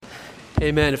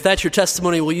Amen. If that's your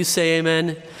testimony, will you say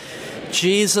amen?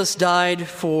 Jesus died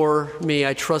for me.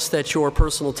 I trust that's your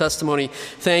personal testimony.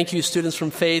 Thank you, students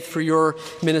from Faith, for your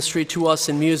ministry to us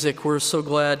in music. We're so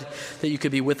glad that you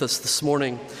could be with us this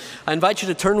morning. I invite you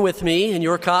to turn with me in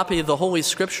your copy of the Holy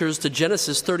Scriptures to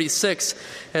Genesis 36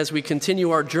 as we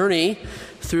continue our journey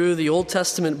through the Old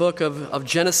Testament book of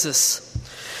Genesis.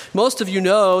 Most of you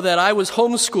know that I was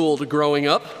homeschooled growing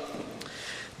up,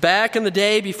 back in the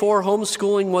day before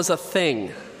homeschooling was a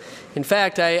thing. In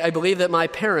fact, I believe that my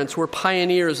parents were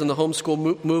pioneers in the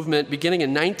homeschool movement beginning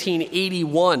in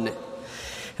 1981. And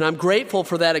I'm grateful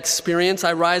for that experience.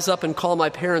 I rise up and call my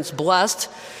parents blessed,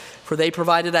 for they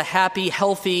provided a happy,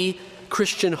 healthy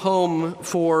Christian home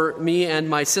for me and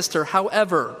my sister.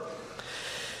 However,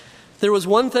 there was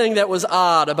one thing that was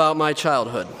odd about my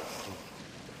childhood.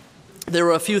 There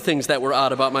were a few things that were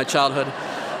odd about my childhood,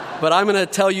 but I'm going to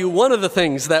tell you one of the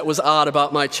things that was odd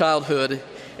about my childhood.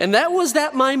 And that was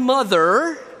that my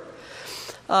mother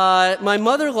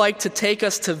liked to take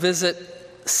us to visit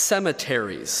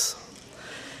cemeteries,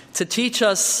 to teach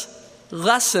us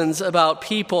lessons about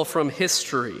people from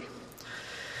history.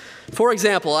 For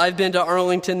example, I've been to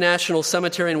Arlington National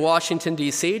Cemetery in Washington,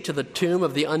 D.C., to the tomb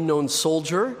of the unknown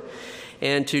soldier,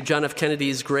 and to John F.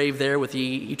 Kennedy's grave there with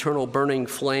the eternal burning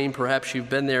flame. Perhaps you've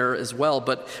been there as well,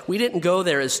 but we didn't go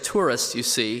there as tourists, you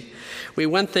see. We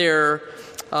went there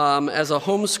as a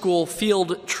homeschool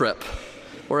field trip,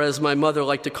 or as my mother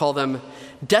liked to call them,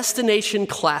 destination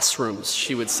classrooms,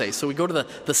 she would say. So we go to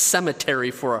the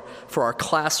cemetery for our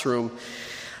classroom.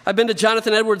 I've been to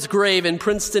Jonathan Edwards' grave in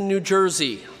Princeton, New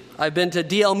Jersey. I've been to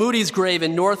D.L. Moody's grave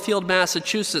in Northfield,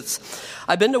 Massachusetts.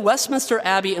 I've been to Westminster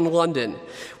Abbey in London,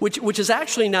 which is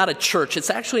actually not a church.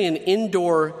 It's actually an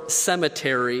indoor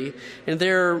cemetery, and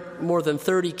there more than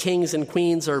 30 kings and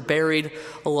queens are buried,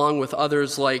 along with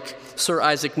others like Sir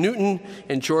Isaac Newton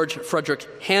and George Frederick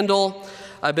Handel.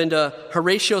 I've been to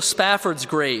Horatio Spafford's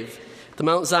grave, the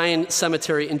Mount Zion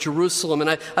Cemetery in Jerusalem.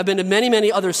 And I've been to many,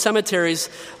 many other cemeteries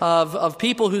of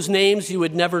people whose names you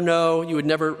would never know, you would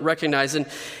never recognize. And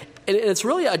it's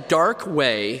really a dark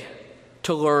way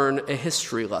to learn a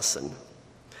history lesson.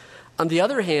 On the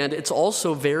other hand, it's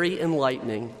also very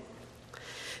enlightening.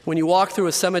 When you walk through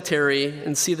a cemetery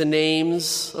and see the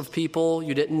names of people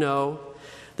you didn't know,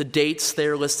 the dates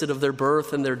there listed of their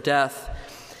birth and their death,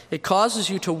 it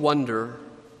causes you to wonder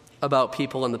about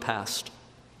people in the past.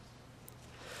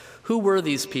 Who were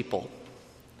these people?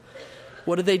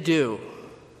 What did they do?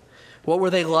 What were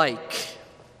they like?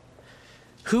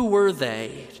 Who were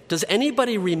they? Does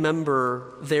anybody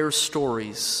remember their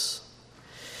stories?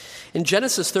 In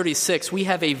Genesis 36, we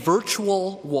have a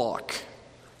virtual walk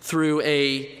through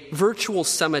a virtual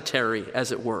cemetery,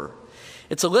 as it were.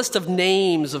 It's a list of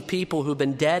names of people who've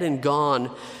been dead and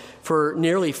gone for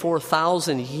nearly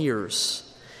 4,000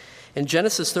 years. And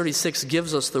Genesis 36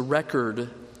 gives us the record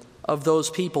of those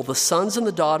people, the sons and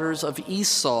the daughters of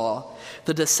Esau,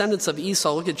 the descendants of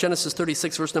Esau. Look at Genesis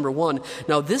 36, verse number 1.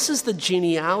 Now, this is the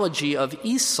genealogy of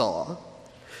Esau,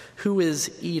 who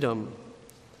is Edom.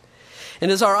 And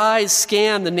as our eyes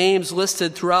scan the names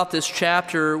listed throughout this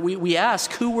chapter, we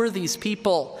ask, who were these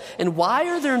people? And why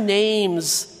are their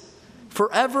names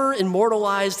forever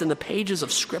immortalized in the pages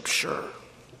of Scripture?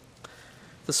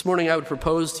 This morning I would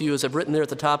propose to you, as I've written there at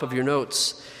the top of your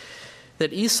notes,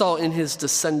 that Esau and his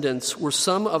descendants were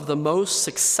some of the most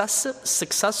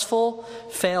successful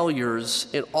failures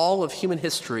in all of human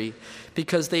history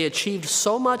because they achieved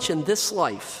so much in this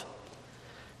life,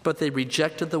 but they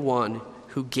rejected the one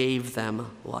who gave them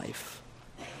life.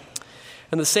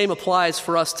 And the same applies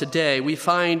for us today. We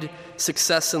find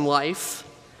success in life,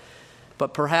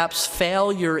 but perhaps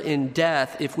failure in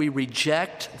death if we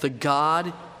reject the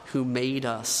God who made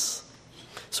us.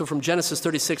 So from Genesis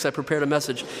 36, I prepared a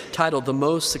message titled, The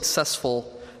Most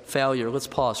Successful Failure. Let's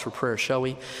pause for prayer, shall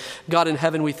we? God in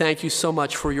heaven, we thank you so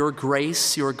much for your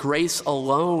grace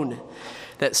alone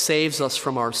that saves us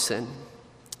from our sin.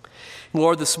 And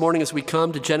Lord, this morning as we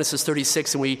come to Genesis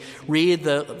 36 and we read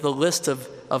the list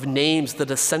of names, the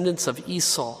descendants of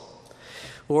Esau,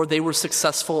 Lord, they were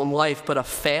successful in life, but a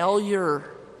failure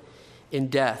in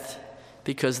death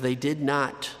because they did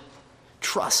not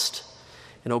trust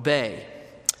and obey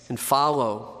and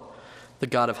follow the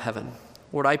God of heaven.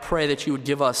 Lord, I pray that you would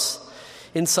give us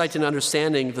insight and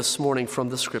understanding this morning from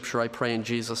the Scripture. I pray in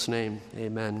Jesus' name,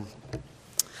 amen.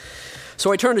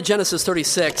 So I turn to Genesis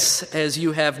 36, as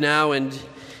you have now, and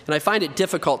I find it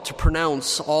difficult to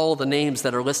pronounce all the names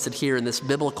that are listed here in this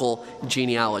biblical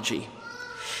genealogy.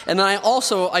 And then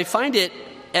I find it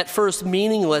at first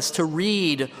meaningless to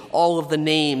read all of the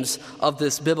names of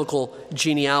this biblical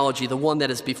genealogy, the one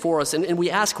that is before us. And we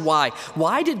ask why.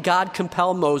 Why did God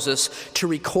compel Moses to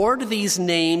record these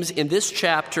names in this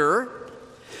chapter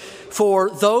for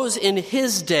those in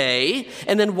his day?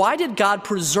 And then why did God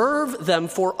preserve them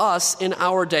for us in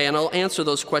our day? And I'll answer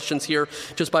those questions here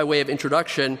just by way of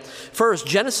introduction. First,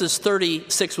 Genesis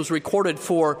 36 was recorded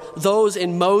for those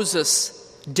in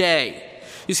Moses' day.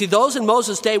 You see, those in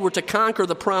Moses' day were to conquer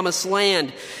the promised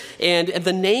land. And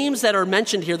the names that are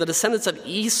mentioned here, the descendants of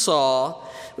Esau,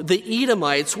 the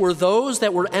Edomites, were those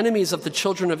that were enemies of the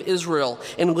children of Israel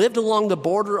and lived along the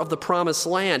border of the promised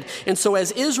land. And so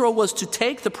as Israel was to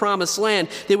take the promised land,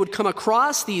 they would come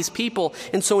across these people.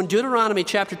 And so in Deuteronomy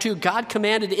chapter 2, God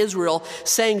commanded Israel,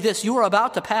 saying this, "You are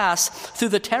about to pass through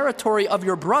the territory of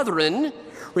your brethren."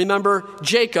 Remember,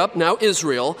 Jacob, now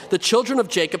Israel, the children of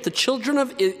Jacob, the children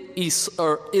of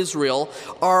Israel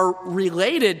are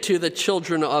related to the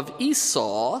children of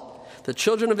Esau. The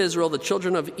children of Israel, the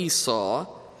children of Esau.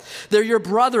 They're your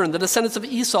brethren, the descendants of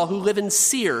Esau, who live in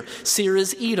Seir. Seir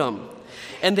is Edom.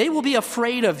 And they will be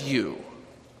afraid of you,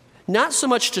 not so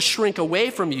much to shrink away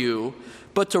from you,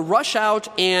 but to rush out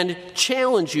and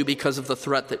challenge you because of the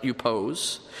threat that you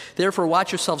pose. Therefore,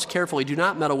 watch yourselves carefully. Do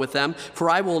not meddle with them, for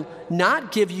I will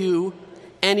not give you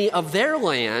any of their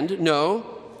land, no,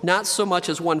 not so much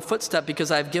as one footstep, because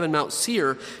I have given Mount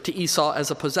Seir to Esau as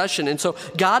a possession. And so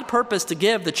God purposed to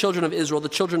give the children of Israel, the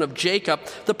children of Jacob,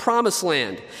 the promised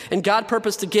land. And God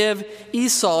purposed to give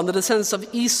Esau and the descendants of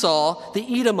Esau,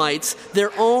 the Edomites,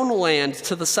 their own land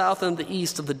to the south and the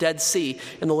east of the Dead Sea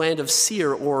in the land of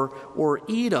Seir or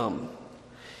Edom.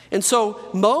 And so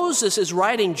Moses is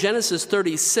writing Genesis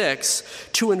 36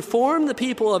 to inform the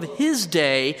people of his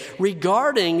day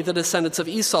regarding the descendants of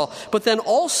Esau. But then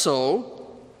also,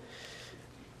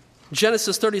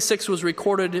 Genesis 36 was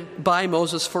recorded by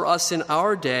Moses for us in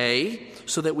our day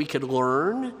so that we could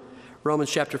learn.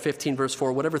 Romans chapter 15, verse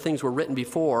 4, whatever things were written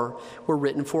before were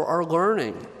written for our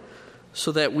learning,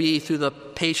 so that we, through the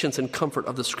patience and comfort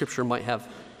of the Scripture, might have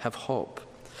hope.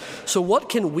 So what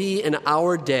can we in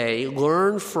our day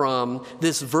learn from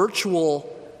this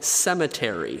virtual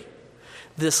cemetery,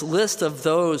 this list of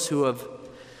those who have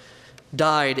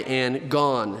died and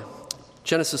gone?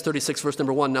 Genesis 36, verse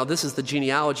number 1. Now this is the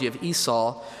genealogy of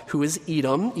Esau, who is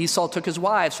Edom. Esau took his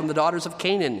wives from the daughters of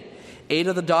Canaan.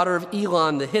 Adah, the daughter of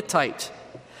Elon the Hittite.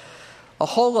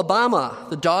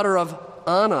 Aholibamah, the daughter of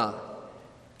Anah,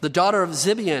 the daughter of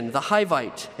Zibeon the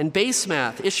Hivite. And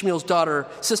Basemath, Ishmael's daughter,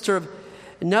 sister of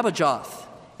Nebajoth.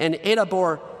 And Adah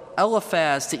bore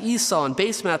Eliphaz to Esau, and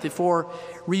Basemath before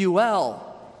Reuel.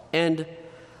 And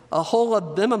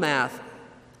Aholibamath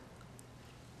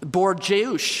bore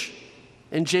Jeush,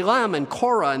 and Jalam and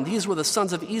Korah, and these were the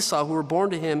sons of Esau who were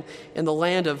born to him in the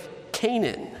land of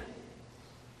Canaan.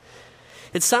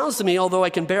 It sounds to me, although I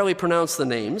can barely pronounce the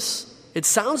names, it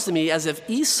sounds to me as if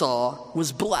Esau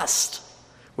was blessed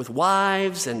with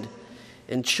wives and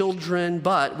children,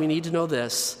 but we need to know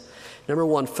this. Number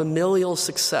one, familial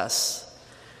success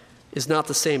is not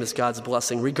the same as God's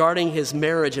blessing. Regarding his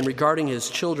marriage and regarding his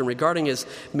children, regarding his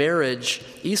marriage,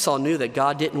 Esau knew that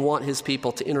God didn't want his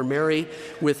people to intermarry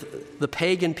with the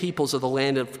pagan peoples of the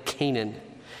land of Canaan.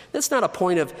 That's not a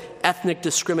point of ethnic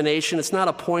discrimination. It's not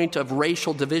a point of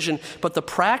racial division, but the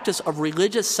practice of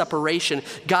religious separation.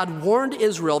 God warned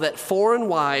Israel that foreign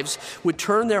wives would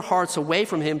turn their hearts away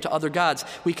from him to other gods.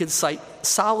 We could cite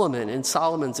Solomon and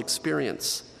Solomon's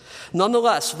experience.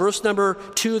 Nonetheless, verse number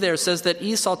 2 there says that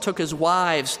Esau took his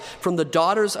wives from the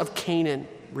daughters of Canaan,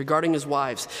 regarding his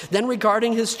wives. Then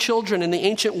regarding his children, in the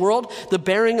ancient world, the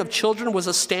bearing of children was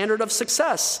a standard of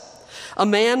success. A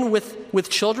man with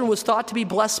children was thought to be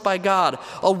blessed by God.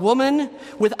 A woman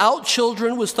without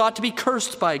children was thought to be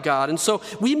cursed by God. And so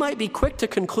we might be quick to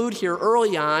conclude here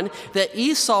early on that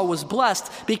Esau was blessed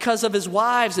because of his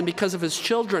wives and because of his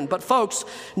children. But folks,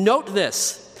 note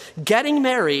this. Getting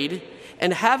married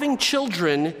and having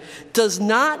children does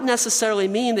not necessarily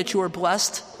mean that you are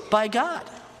blessed by God.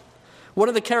 One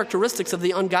of the characteristics of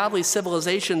the ungodly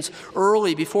civilizations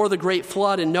early, before the great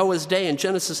flood in Noah's day in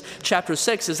Genesis chapter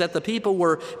 6, is that the people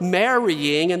were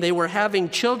marrying and they were having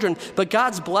children, but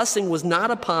God's blessing was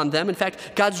not upon them. In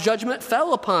fact, God's judgment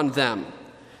fell upon them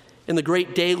in the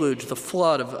great deluge, the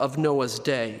flood of Noah's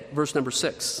day. Verse number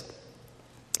 6.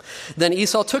 Then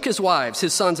Esau took his wives,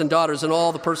 his sons and daughters, and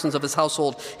all the persons of his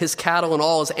household, his cattle and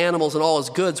all his animals and all his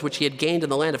goods, which he had gained in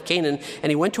the land of Canaan,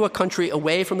 and he went to a country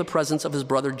away from the presence of his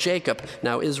brother Jacob,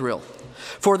 now Israel.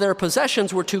 For their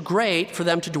possessions were too great for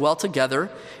them to dwell together,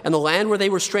 and the land where they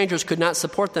were strangers could not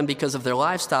support them because of their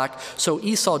livestock. So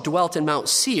Esau dwelt in Mount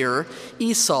Seir.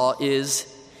 Esau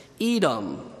is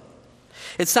Edom.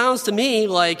 It sounds to me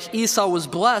like Esau was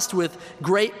blessed with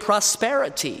great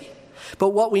prosperity. But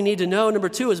what we need to know, number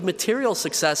two, is material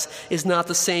success is not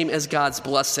the same as God's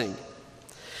blessing.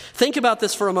 Think about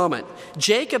this for a moment.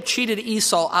 Jacob cheated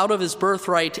Esau out of his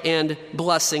birthright and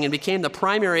blessing and became the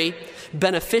primary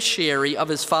beneficiary of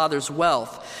his father's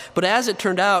wealth. But as it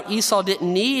turned out, Esau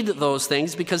didn't need those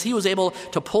things because he was able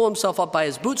to pull himself up by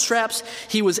his bootstraps.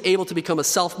 He was able to become a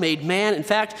self-made man. In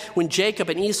fact, when Jacob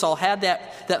and Esau had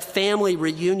that family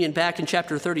reunion back in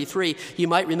chapter 33, you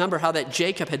might remember how that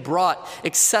Jacob had brought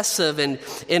excessive and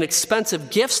expensive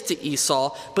gifts to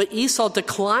Esau, but Esau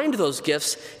declined those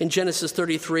gifts in Genesis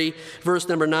 33, verse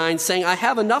number 9, saying, "I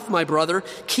have enough, my brother.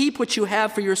 Keep what you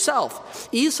have for yourself."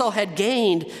 Esau had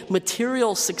gained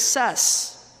material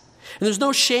success. And there's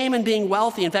no shame in being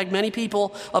wealthy. In fact, many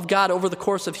people of God over the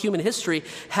course of human history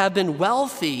have been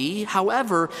wealthy.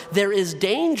 However, there is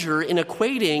danger in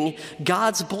equating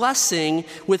God's blessing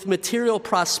with material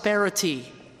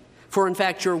prosperity. For in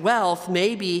fact, your wealth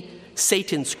may be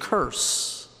Satan's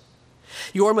curse.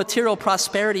 Your material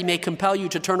prosperity may compel you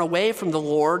to turn away from the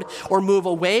Lord or move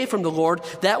away from the Lord.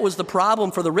 That was the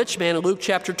problem for the rich man in Luke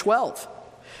chapter 12.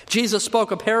 Jesus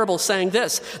spoke a parable saying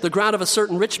this: "The ground of a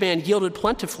certain rich man yielded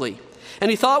plentifully. And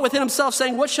he thought within himself,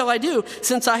 saying, 'What shall I do,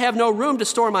 since I have no room to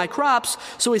store my crops?'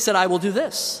 So he said, 'I will do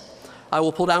this. I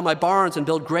will pull down my barns and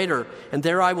build greater, and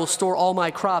there I will store all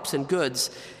my crops and goods.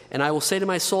 And I will say to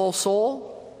my soul,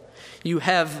 Soul, you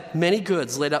have many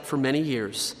goods laid up for many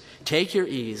years. Take your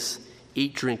ease,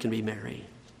 eat, drink, and be merry.'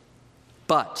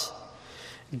 But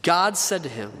God said to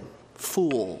him,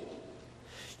 'Fool,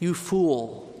 you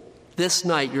fool, this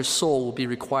night your soul will be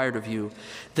required of you.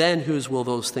 Then whose will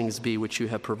those things be which you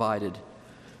have provided?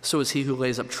 So is he who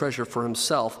lays up treasure for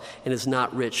himself and is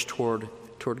not rich toward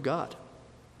God.'"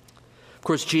 Of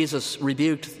course, Jesus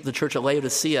rebuked the church at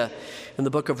Laodicea in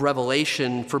the book of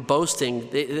Revelation for boasting.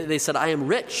 They said, "I am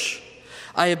rich.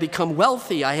 I have become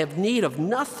wealthy. I have need of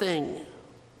nothing."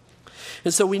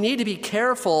 And so we need to be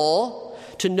careful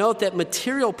to note that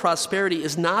material prosperity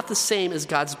is not the same as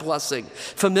God's blessing.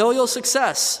 Familial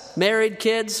success, married,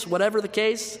 kids, whatever the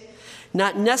case,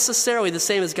 not necessarily the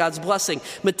same as God's blessing.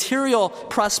 Material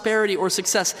prosperity or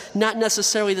success, not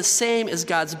necessarily the same as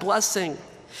God's blessing.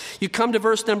 You come to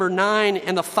verse number 9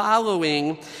 and the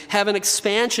following have an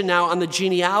expansion now on the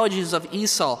genealogies of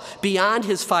Esau beyond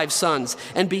his 5 sons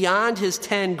and beyond his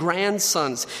 10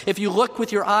 grandsons. If you look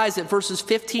with your eyes at verses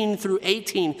 15 through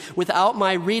 18, without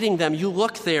my reading them, you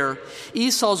look there.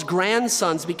 Esau's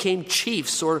grandsons became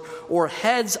chiefs or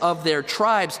heads of their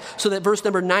tribes, so that verse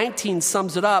number 19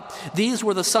 sums it up. These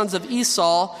were the sons of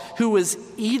Esau, who is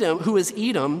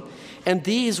Edom, and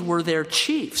these were their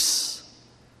chiefs.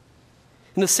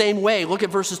 In the same way, look at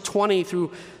verses 20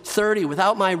 through 30.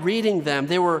 Without my reading them,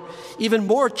 there were even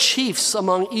more chiefs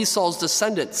among Esau's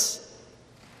descendants.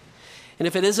 And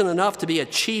if it isn't enough to be a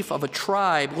chief of a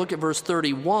tribe, look at verse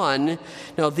 31.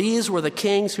 Now these were the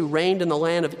kings who reigned in the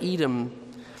land of Edom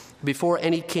before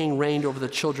any king reigned over the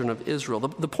children of Israel.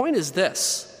 The point is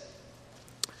this.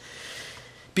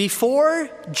 Before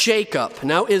Jacob,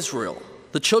 now Israel,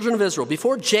 the children of Israel,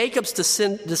 before Jacob's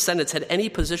descendants had any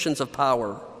positions of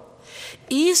power,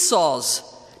 Esau's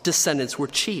descendants were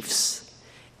chiefs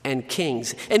and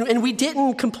kings. And we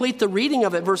didn't complete the reading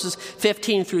of it, verses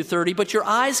 15 through 30, but your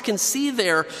eyes can see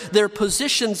their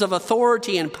positions of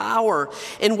authority and power.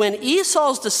 And when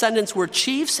Esau's descendants were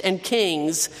chiefs and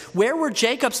kings, where were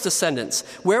Jacob's descendants?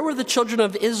 Where were the children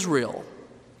of Israel?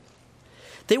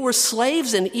 They were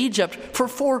slaves in Egypt for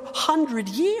 400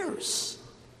 years.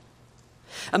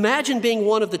 Imagine being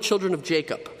one of the children of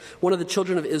Jacob, one of the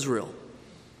children of Israel.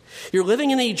 You're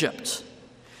living in Egypt.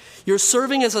 You're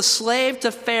serving as a slave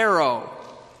to Pharaoh.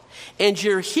 And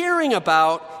you're hearing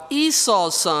about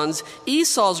Esau's sons,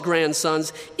 Esau's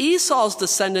grandsons, Esau's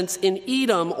descendants in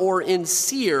Edom or in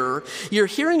Seir. You're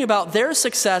hearing about their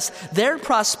success, their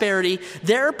prosperity,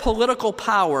 their political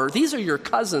power. These are your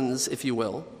cousins, if you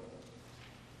will,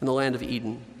 in the land of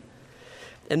Eden.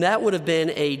 And that would have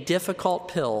been a difficult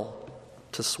pill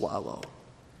to swallow.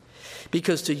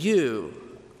 Because to you,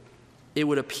 it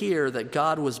would appear that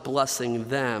God was blessing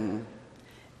them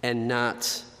and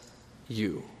not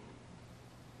you.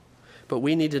 But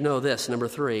we need to know this, number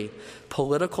 3,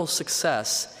 political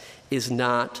success is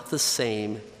not the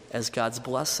same as God's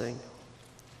blessing.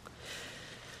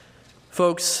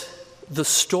 Folks, the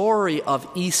story of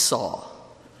Esau,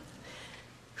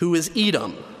 who is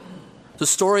Edom, the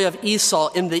story of Esau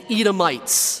and the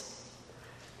Edomites,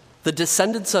 the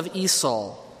descendants of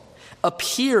Esau,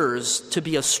 appears to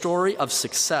be a story of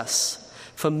success,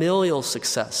 familial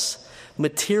success,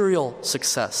 material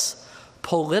success,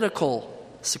 political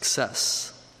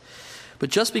success. But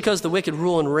just because the wicked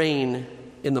rule and reign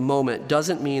in the moment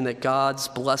doesn't mean that God's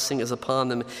blessing is upon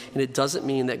them, and it doesn't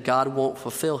mean that God won't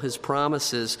fulfill his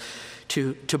promises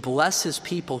to bless his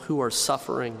people who are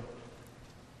suffering.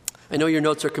 I know your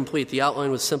notes are complete. The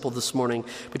outline was simple this morning,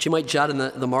 but you might jot in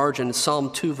the margin.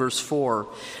 Psalm 2 verse 4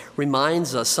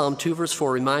 reminds us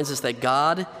that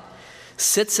God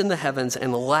sits in the heavens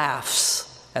and laughs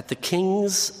at the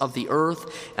kings of the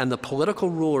earth and the political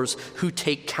rulers who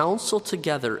take counsel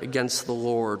together against the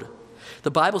Lord.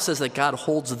 The Bible says that God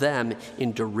holds them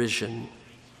in derision.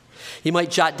 You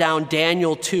might jot down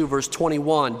Daniel 2, verse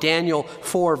 21, Daniel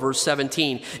 4, verse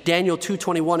 17. Daniel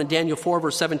 2:21 and Daniel 4,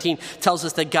 verse 17 tells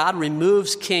us that God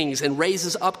removes kings and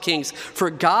raises up kings, for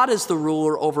God is the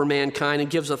ruler over mankind and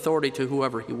gives authority to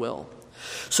whoever he will.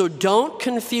 So don't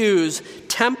confuse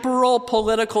temporal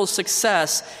political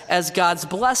success as God's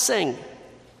blessing.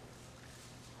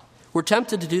 We're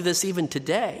tempted to do this even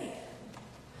today.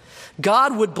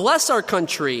 God would bless our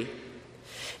country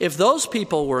if those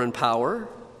people were in power.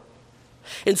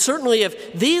 And certainly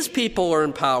if these people are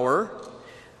in power,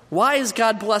 why is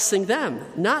God blessing them?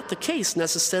 Not the case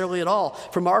necessarily at all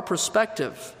from our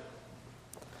perspective.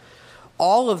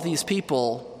 All of these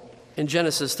people in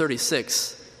Genesis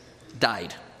 36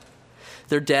 died.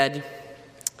 They're dead.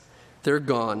 They're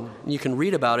gone. You can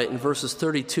read about it in verses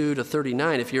 32 to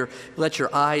 39. If you let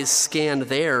your eyes scan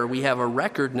there, we have a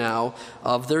record now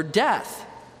of their death.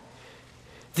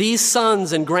 These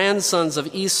sons and grandsons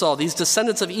of Esau, these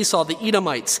descendants of Esau, the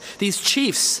Edomites, these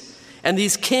chiefs and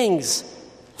these kings,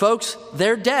 folks,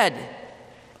 they're dead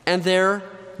and they're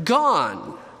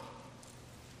gone.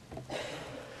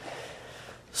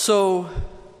 So,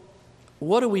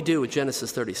 what do we do with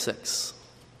Genesis 36?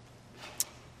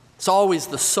 It's always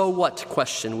the so what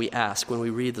question we ask when we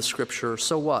read the scripture.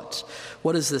 So what?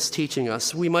 What is this teaching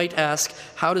us? We might ask,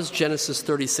 how does Genesis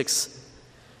 36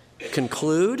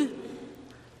 conclude?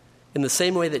 In the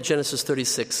same way that Genesis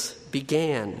 36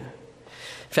 began. In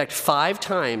fact, 5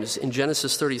 times in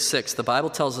Genesis 36, the Bible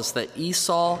tells us that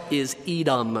Esau is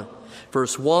Edom.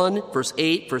 Verse 1, verse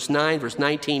 8, verse 9, verse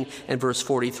 19, and verse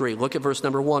 43. Look at verse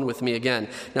number 1 with me again.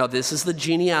 Now, this is the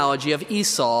genealogy of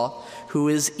Esau, who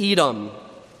is Edom.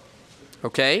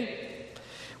 Okay?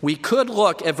 We could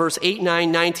look at verse 8,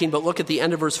 9, 19, but look at the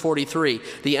end of verse 43,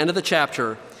 the end of the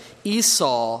chapter.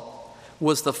 Esau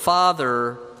was the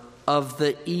father of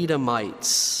the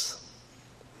Edomites.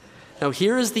 Now,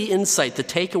 here is the insight, the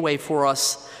takeaway for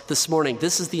us this morning.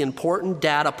 This is the important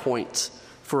data point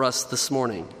for us this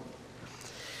morning.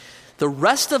 The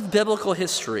rest of biblical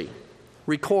history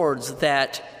records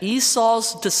that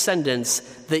Esau's descendants,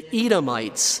 the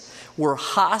Edomites, were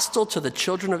hostile to the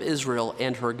children of Israel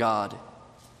and her God.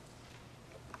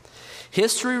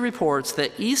 History reports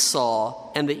that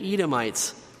Esau and the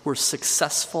Edomites were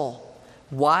successful,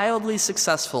 wildly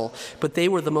successful, but they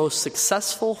were the most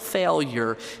successful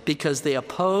failure because they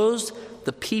opposed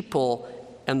the people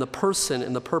and the person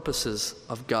and the purposes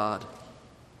of God.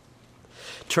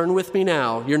 Turn with me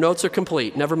now. Your notes are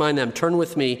complete. Never mind them. Turn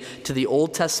with me to the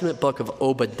Old Testament book of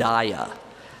Obadiah.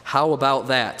 How about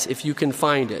that, if you can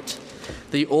find it?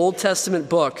 The Old Testament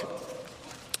book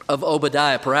of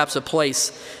Obadiah, perhaps a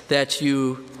place that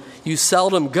you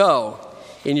seldom go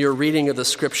in your reading of the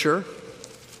scripture.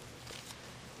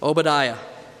 Obadiah.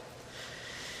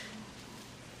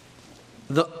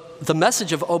 The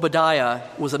message of Obadiah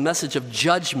was a message of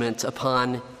judgment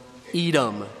upon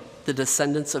Edom, the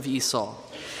descendants of Esau.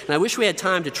 And I wish we had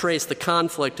time to trace the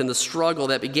conflict and the struggle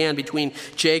that began between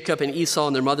Jacob and Esau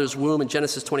in their mother's womb in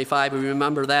Genesis 25. We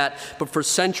remember that. But for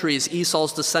centuries,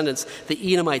 Esau's descendants,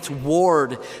 the Edomites,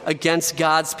 warred against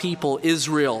God's people,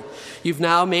 Israel. You've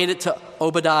now made it to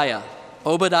Obadiah.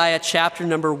 Obadiah chapter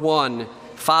number 1.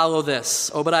 Follow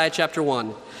this. Obadiah chapter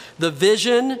 1. The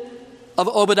vision of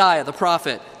Obadiah, the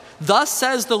prophet. Thus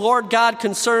says the Lord God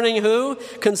concerning who?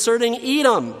 Concerning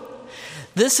Edom.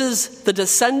 This is the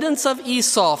descendants of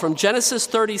Esau from Genesis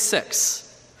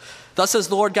 36. Thus says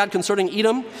the Lord God concerning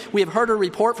Edom, we have heard a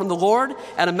report from the Lord,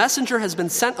 and a messenger has been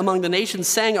sent among the nations,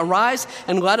 saying, Arise,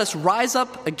 and let us rise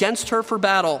up against her for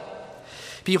battle.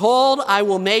 Behold, I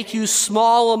will make you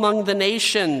small among the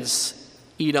nations,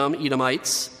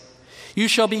 Edomites. You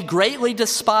shall be greatly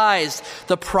despised.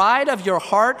 The pride of your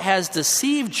heart has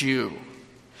deceived you.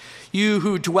 You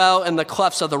who dwell in the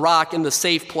clefts of the rock in the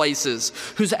safe places,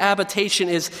 whose habitation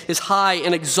is high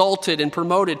and exalted and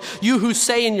promoted. You who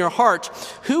say in your heart,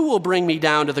 who will bring me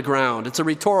down to the ground? It's a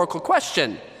rhetorical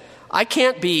question. I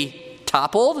can't be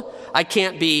toppled. I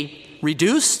can't be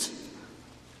reduced.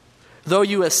 Though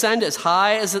you ascend as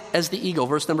high as the eagle,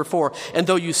 verse number 4, and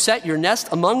though you set your nest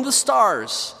among the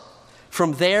stars,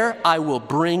 From there I will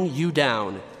bring you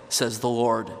down, says the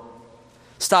Lord.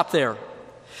 Stop there.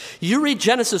 You read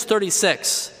Genesis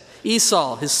 36.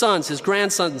 Esau, his sons, his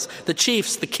grandsons, the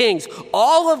chiefs, the kings,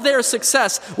 all of their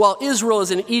success while Israel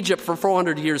is in Egypt for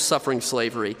 400 years suffering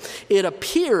slavery. It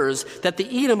appears that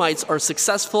the Edomites are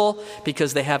successful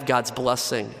because they have God's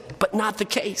blessing, but not the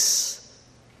case.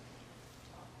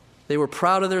 They were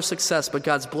proud of their success, but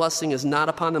God's blessing is not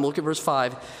upon them. Look at verse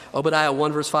 5. Obadiah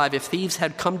 1, verse 5. If thieves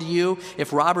had come to you,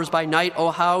 if robbers by night, oh,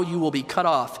 how you will be cut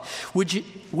off. Would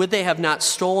they have not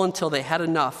stolen till they had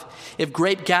enough? If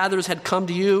grape gatherers had come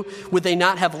to you, would they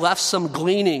not have left some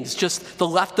gleanings, just the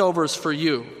leftovers for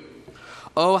you?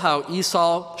 Oh, how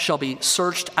Esau shall be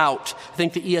searched out. I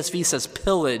think the ESV says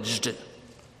pillaged.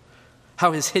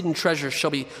 How his hidden treasures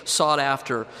shall be sought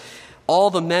after.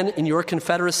 All the men in your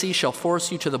confederacy shall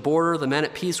force you to the border. The men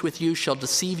at peace with you shall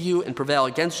deceive you and prevail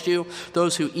against you.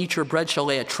 Those who eat your bread shall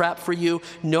lay a trap for you.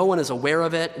 No one is aware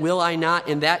of it. Will I not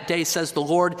in that day, says the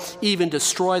Lord, even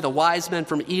destroy the wise men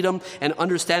from Edom and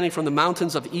understanding from the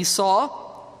mountains of Esau?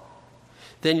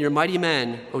 Then your mighty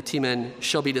men, O Teman,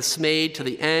 shall be dismayed to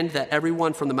the end that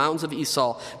everyone from the mountains of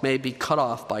Esau may be cut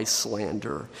off by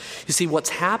slander. You see,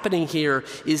 what's happening here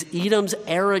is Edom's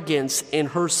arrogance in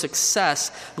her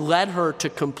success led her to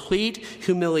complete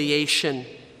humiliation.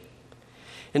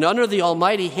 And under the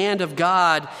almighty hand of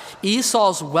God,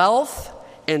 Esau's wealth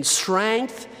and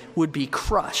strength would be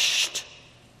crushed.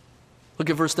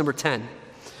 Look at verse number 10.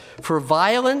 For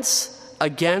violence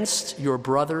against your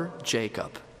brother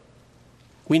Jacob.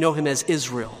 We know him as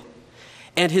Israel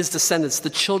and his descendants, the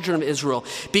children of Israel.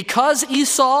 Because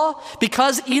Esau,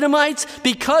 because Edomites,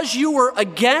 because you were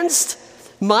against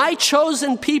my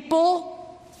chosen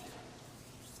people,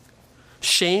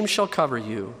 shame shall cover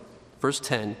you. Verse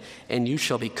 10, and you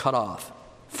shall be cut off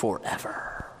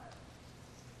forever.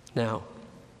 Now,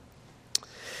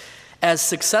 as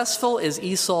successful as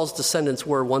Esau's descendants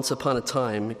were once upon a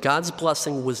time, God's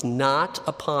blessing was not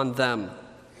upon them.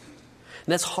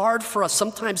 And that's hard for us.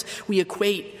 Sometimes we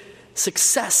equate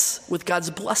success with God's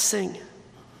blessing.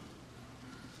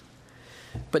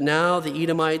 But now the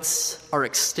Edomites are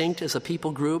extinct as a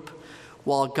people group,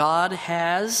 while God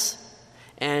has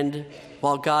and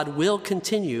while God will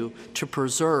continue to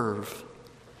preserve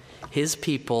his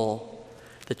people,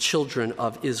 the children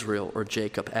of Israel or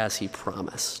Jacob, as he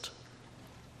promised.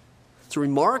 It's a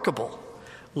remarkable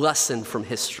lesson from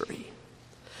history.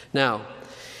 Now,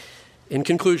 in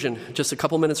conclusion, just a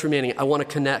couple minutes remaining, I want to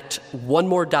connect one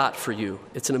more dot for you.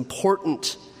 It's an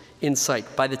important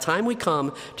insight. By the time we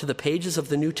come to the pages of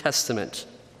the New Testament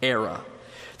era,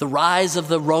 the rise of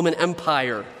the Roman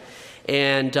Empire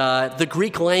and the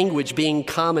Greek language being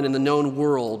common in the known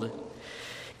world,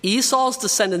 Esau's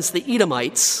descendants, the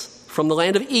Edomites, from the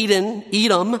land of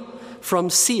Edom, from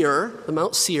Seir, the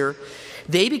Mount Seir,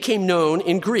 they became known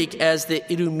in Greek as the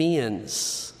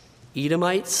Idumeans.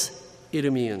 Edomites,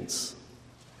 Idumeans.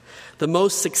 The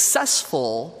most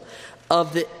successful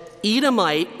of the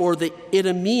Edomite or the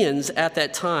Idumeans at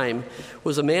that time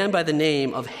was a man by the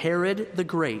name of Herod the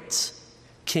Great,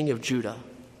 king of Judah.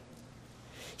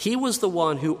 He was the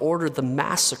one who ordered the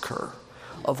massacre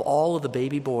of all of the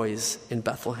baby boys in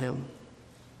Bethlehem.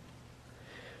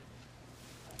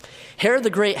 Herod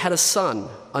the Great had a son,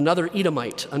 another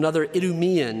Edomite, another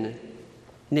Idumean,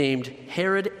 named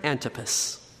Herod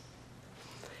Antipas.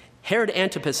 Herod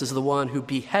Antipas is the one who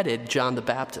beheaded John the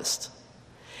Baptist.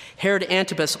 Herod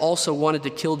Antipas also wanted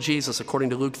to kill Jesus, according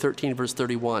to Luke 13, verse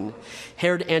 31.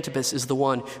 Herod Antipas is the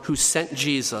one who sent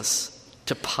Jesus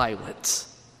to Pilate.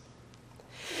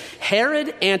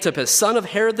 Herod Antipas, son of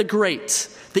Herod the Great,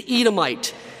 the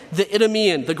Edomite, the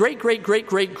Idumean, the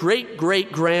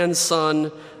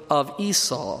great-great-great-great-great-grandson of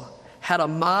Esau, had a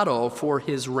motto for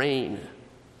his reign.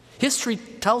 History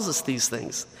tells us these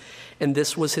things, and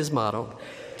this was his motto.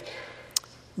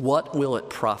 What will it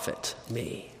profit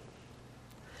me?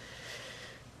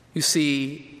 You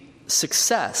see,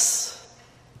 success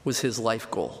was his life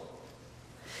goal.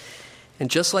 And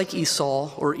just like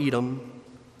Esau or Edom,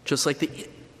 just like the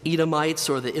Edomites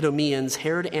or the Idumeans,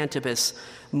 Herod Antipas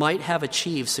might have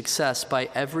achieved success by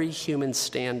every human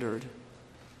standard.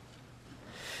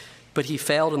 But he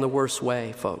failed in the worst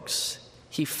way, folks.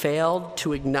 He failed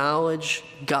to acknowledge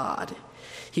God.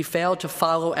 He failed to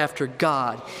follow after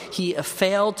God. He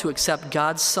failed to accept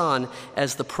God's son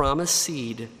as the promised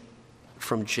seed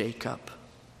from Jacob.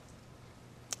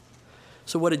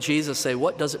 So what did Jesus say?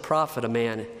 What does it profit a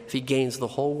man if he gains the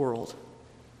whole world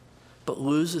but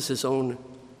loses his own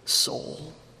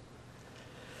soul?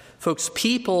 Folks,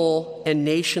 people and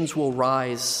nations will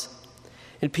rise,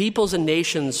 and peoples and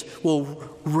nations will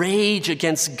rage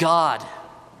against God,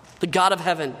 the God of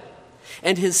heaven.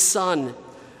 and his Son,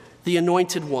 the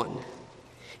Anointed One.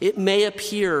 It may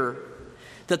appear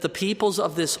that the peoples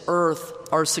of this earth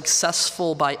are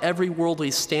successful by every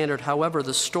worldly standard. However,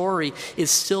 the story is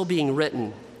still being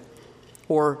written,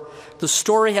 or the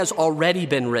story has already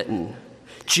been written.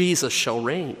 Jesus shall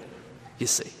reign, you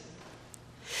see.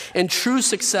 And true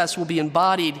success will be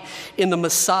embodied in the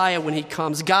Messiah when he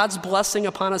comes. God's blessing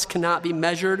upon us cannot be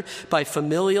measured by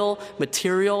familial,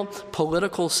 material,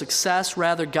 political success.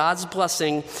 Rather, God's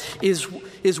blessing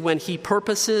is when he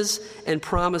purposes and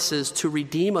promises to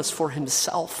redeem us for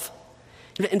himself.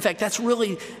 In fact, that's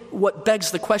really what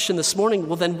begs the question this morning.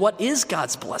 Well, then what is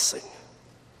God's blessing?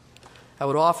 I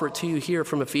would offer it to you here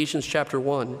from Ephesians chapter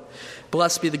 1.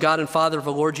 Blessed be the God and Father of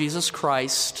the Lord Jesus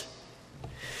Christ,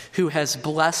 who has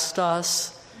blessed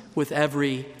us with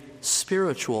every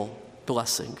spiritual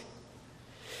blessing.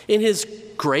 In his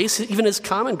grace, even his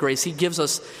common grace, he gives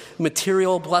us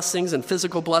material blessings and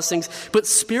physical blessings, but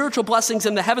spiritual blessings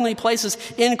in the heavenly places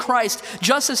in Christ,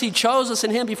 just as he chose us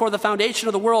in him before the foundation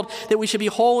of the world, that we should be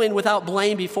holy and without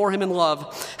blame before him in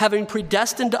love, having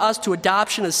predestined us to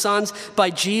adoption as sons by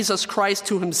Jesus Christ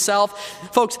to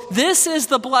himself. Folks, this is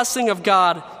the blessing of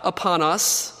God upon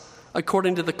us,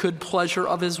 according to the good pleasure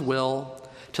of his will,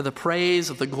 to the praise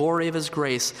of the glory of his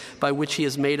grace, by which he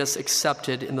has made us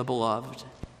accepted in the beloved.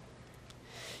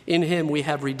 In him we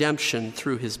have redemption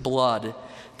through his blood,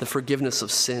 the forgiveness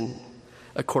of sin,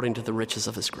 according to the riches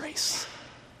of his grace.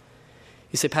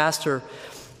 You say, Pastor,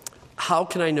 how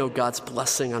can I know God's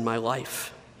blessing on my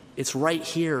life? It's right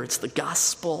here. It's the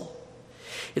gospel.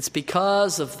 It's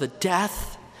because of the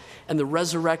death and the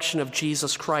resurrection of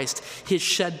Jesus Christ, his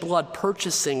shed blood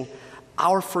purchasing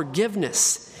our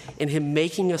forgiveness and him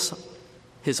making us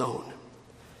his own.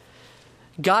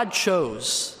 God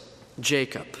chose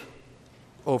Jacob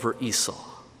over Esau.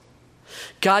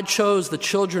 God chose the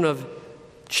children of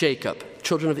Jacob,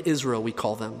 children of Israel we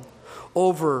call them,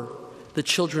 over the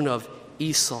children of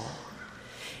Esau.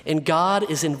 And God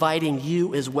is inviting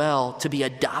you as well to be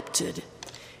adopted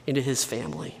into his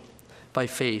family by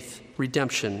faith,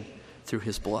 redemption through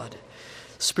his blood.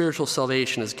 Spiritual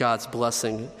salvation is God's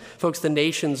blessing. Folks, the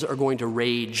nations are going to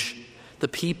rage. The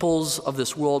peoples of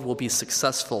this world will be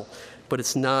successful, but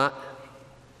it's not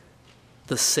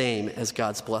the same as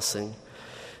God's blessing.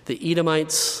 The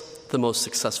Edomites, the most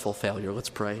successful failure. Let's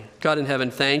pray. God in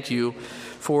heaven, thank you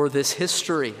for this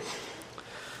history.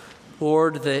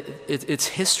 Lord, it's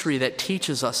history that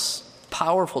teaches us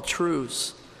powerful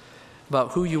truths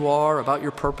about who you are, about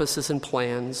your purposes and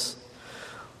plans.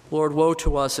 Lord, woe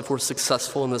to us if we're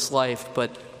successful in this life,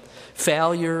 but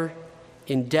failure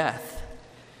in death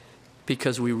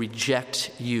because we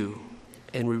reject you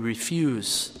and we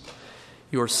refuse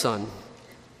your Son.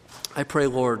 I pray,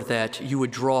 Lord, that you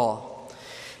would draw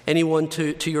anyone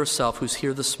to yourself who's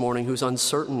here this morning, who's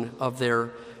uncertain of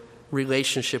their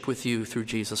relationship with you through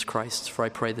Jesus Christ. For I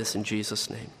pray this in Jesus'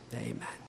 name. Amen.